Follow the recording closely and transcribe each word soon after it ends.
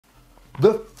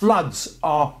The floods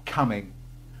are coming.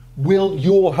 Will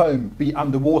your home be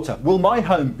underwater? Will my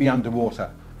home be underwater?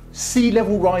 Sea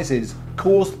level rises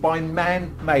caused by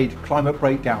man-made climate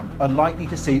breakdown are likely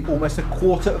to see almost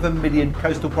 250,000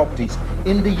 coastal properties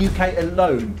in the UK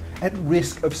alone at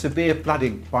risk of severe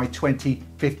flooding by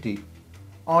 2050.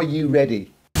 Are you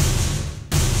ready?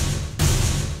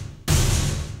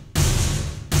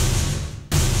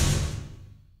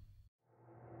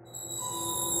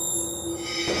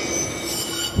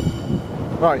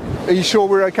 Right, are you sure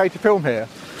we're okay to film here?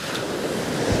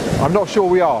 I'm not sure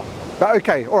we are, but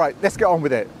okay, all right, let's get on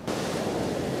with it.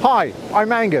 Hi,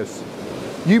 I'm Angus.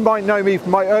 You might know me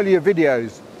from my earlier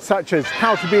videos, such as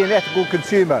how to be an ethical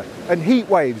consumer and heat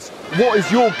waves. What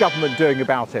is your government doing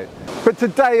about it? But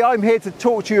today I'm here to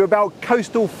talk to you about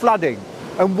coastal flooding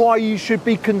and why you should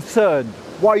be concerned,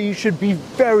 why you should be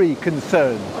very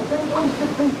concerned. I think we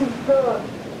should be concerned.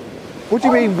 What do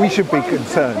you mean we should be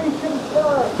concerned?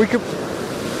 We could...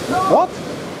 What?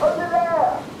 Over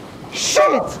there.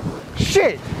 Shit!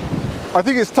 Shit! I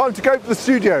think it's time to go to the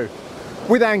studio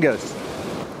with Angus.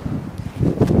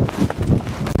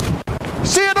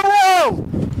 See you the world!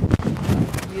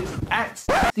 At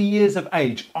 60 years of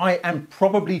age, I am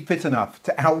probably fit enough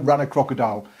to outrun a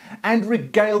crocodile and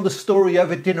regale the story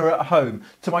over dinner at home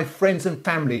to my friends and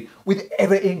family with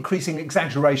ever-increasing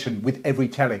exaggeration with every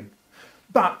telling.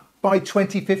 But by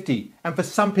 2050, and for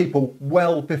some people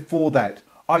well before that,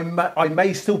 I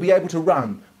may still be able to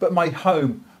run, but my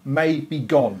home may be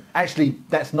gone. Actually,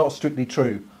 that's not strictly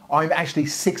true. I'm actually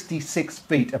 66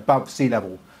 feet above sea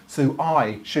level, so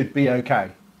I should be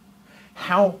okay.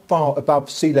 How far above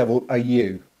sea level are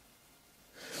you?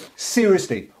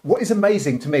 Seriously, what is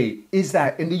amazing to me is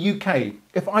that in the UK,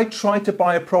 if I tried to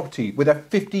buy a property with a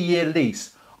 50-year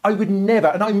lease, I would never,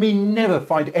 and I mean never,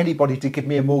 find anybody to give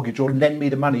me a mortgage or lend me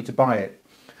the money to buy it.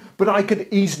 But I could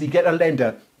easily get a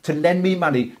lender to lend me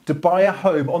money to buy a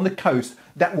home on the coast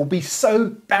that will be so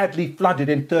badly flooded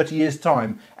in 30 years'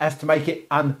 time as to make it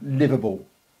unlivable.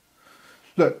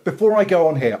 Look, before I go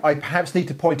on here, I perhaps need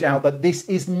to point out that this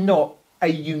is not a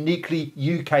uniquely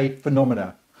UK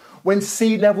phenomena. When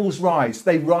sea levels rise,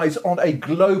 they rise on a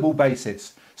global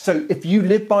basis. So if you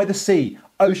live by the sea,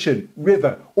 ocean,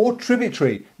 river or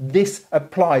tributary, this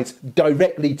applies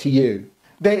directly to you.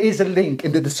 There is a link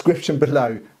in the description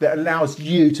below that allows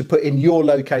you to put in your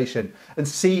location and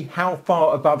see how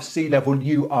far above sea level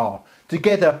you are,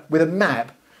 together with a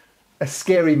map, a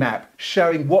scary map,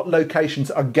 showing what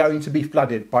locations are going to be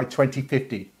flooded by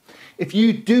 2050. If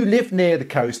you do live near the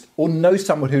coast or know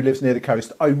someone who lives near the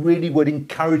coast, I really would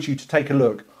encourage you to take a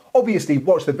look. Obviously,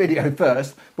 watch the video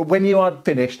first, but when you are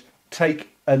finished, take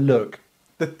a look.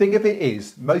 The thing of it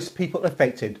is, most people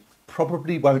affected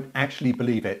probably won't actually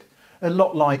believe it. A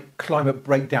lot like climate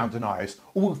breakdown deniers,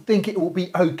 or will think it will be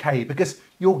okay because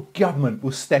your government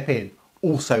will step in,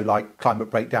 also like climate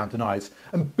breakdown deniers,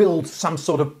 and build some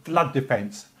sort of flood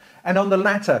defence. And on the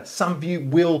latter, some of you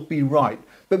will be right,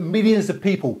 but millions of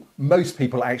people, most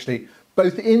people actually,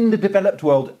 both in the developed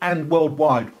world and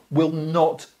worldwide, will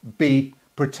not be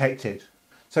protected.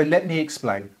 So let me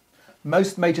explain.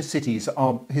 Most major cities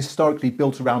are historically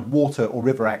built around water or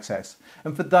river access.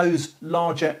 And for those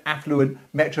larger affluent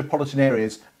metropolitan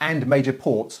areas and major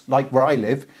ports, like where I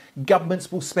live,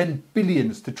 governments will spend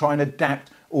billions to try and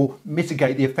adapt or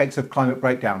mitigate the effects of climate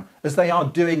breakdown, as they are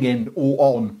doing in or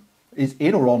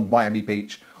on Miami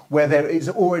Beach, where there is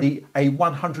already a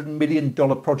 $100 million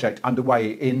project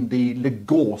underway in the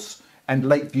Lagos and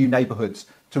Lakeview neighbourhoods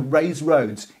to raise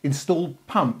roads, install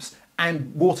pumps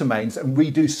and water mains and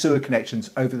redo sewer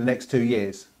connections over the next 2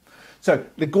 years. So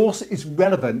Lagos is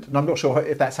relevant, and I'm not sure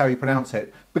if that's how you pronounce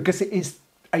it, because it is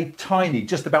a tiny,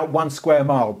 just about 1 square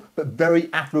mile, but very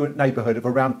affluent neighbourhood of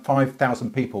around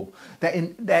 5,000 people.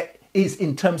 That is,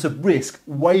 in terms of risk,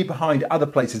 way behind other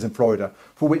places in Florida,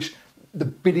 for which the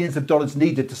billions of dollars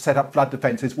needed to set up flood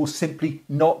defences will simply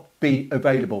not be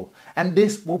available. And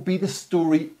this will be the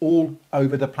story all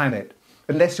over the planet,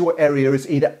 unless your area is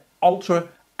either ultra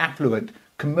affluent,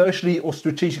 commercially or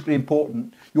strategically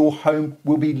important. Your home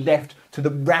will be left to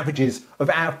the ravages of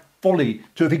our folly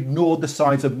to have ignored the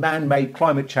signs of man-made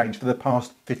climate change for the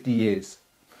past 50 years.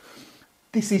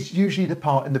 This is usually the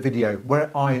part in the video where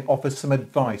I offer some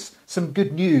advice, some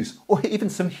good news, or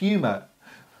even some humour.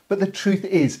 But the truth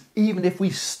is, even if we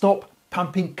stop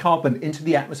pumping carbon into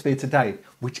the atmosphere today,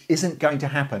 which isn't going to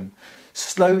happen,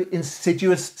 slow,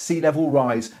 insidious sea level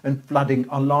rise and flooding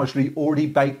are largely already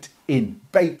baked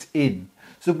in.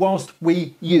 So whilst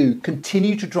you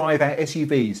continue to drive our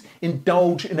SUVs,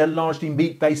 indulge in a largely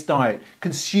meat-based diet,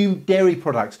 consume dairy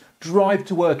products, drive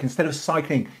to work instead of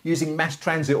cycling, using mass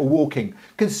transit or walking,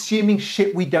 consuming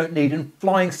shit we don't need and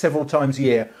flying several times a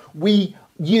year,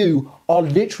 you are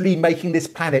literally making this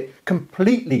planet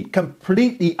completely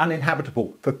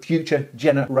uninhabitable for future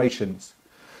generations.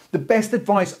 The best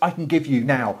advice I can give you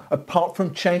now, apart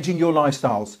from changing your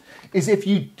lifestyles, is if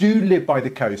you do live by the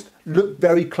coast, look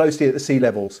very closely at the sea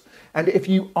levels. And if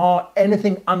you are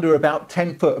anything under about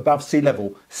 10 foot above sea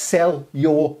level, sell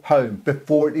your home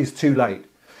before it is too late.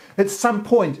 At some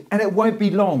point, and it won't be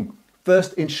long,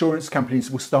 first insurance companies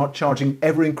will start charging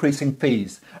ever increasing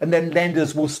fees, and then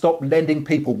lenders will stop lending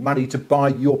people money to buy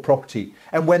your property.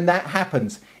 And when that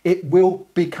happens, it will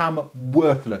become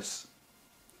worthless.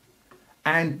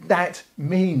 And that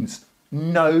means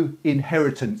no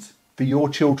inheritance for your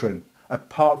children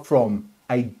apart from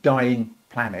a dying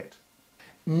planet.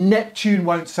 Neptune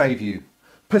won't save you.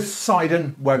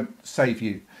 Poseidon won't save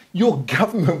you. Your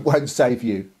government won't save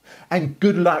you. And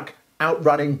good luck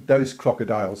outrunning those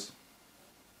crocodiles.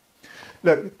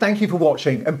 Look, thank you for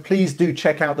watching, and please do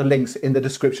check out the links in the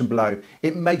description below.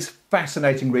 It makes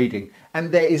fascinating reading,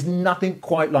 and there is nothing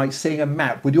quite like seeing a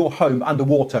map with your home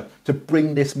underwater to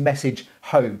bring this message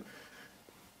home,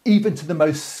 even to the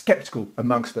most skeptical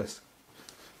amongst us.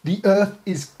 The Earth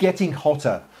is getting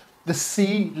hotter, the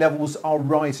sea levels are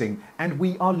rising, and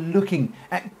we are looking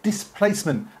at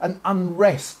displacement and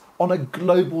unrest on a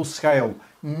global scale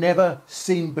never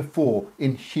seen before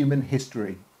in human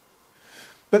history.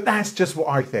 But that's just what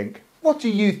I think. What do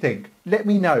you think? Let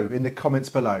me know in the comments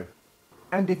below.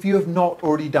 And if you have not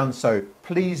already done so,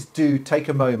 please do take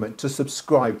a moment to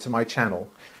subscribe to my channel.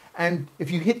 And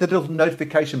if you hit the little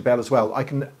notification bell as well, I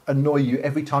can annoy you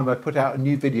every time I put out a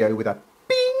new video with a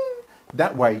bing.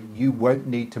 That way you won't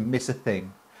need to miss a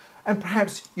thing. And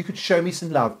perhaps you could show me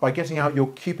some love by getting out your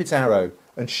Cupid's arrow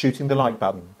and shooting the like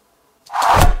button.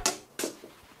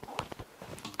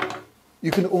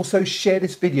 You can also share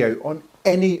this video on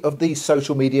any of these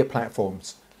social media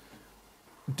platforms.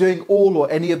 Doing all or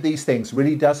any of these things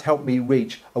really does help me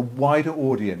reach a wider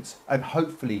audience and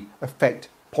hopefully affect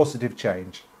positive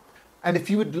change. And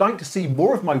if you would like to see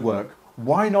more of my work,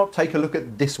 why not take a look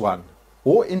at this one,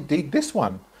 or indeed this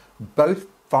one? Both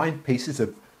fine pieces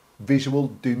of visual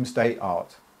doomsday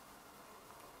art.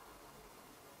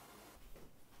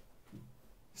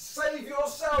 Save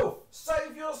yourself!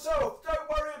 Save yourself!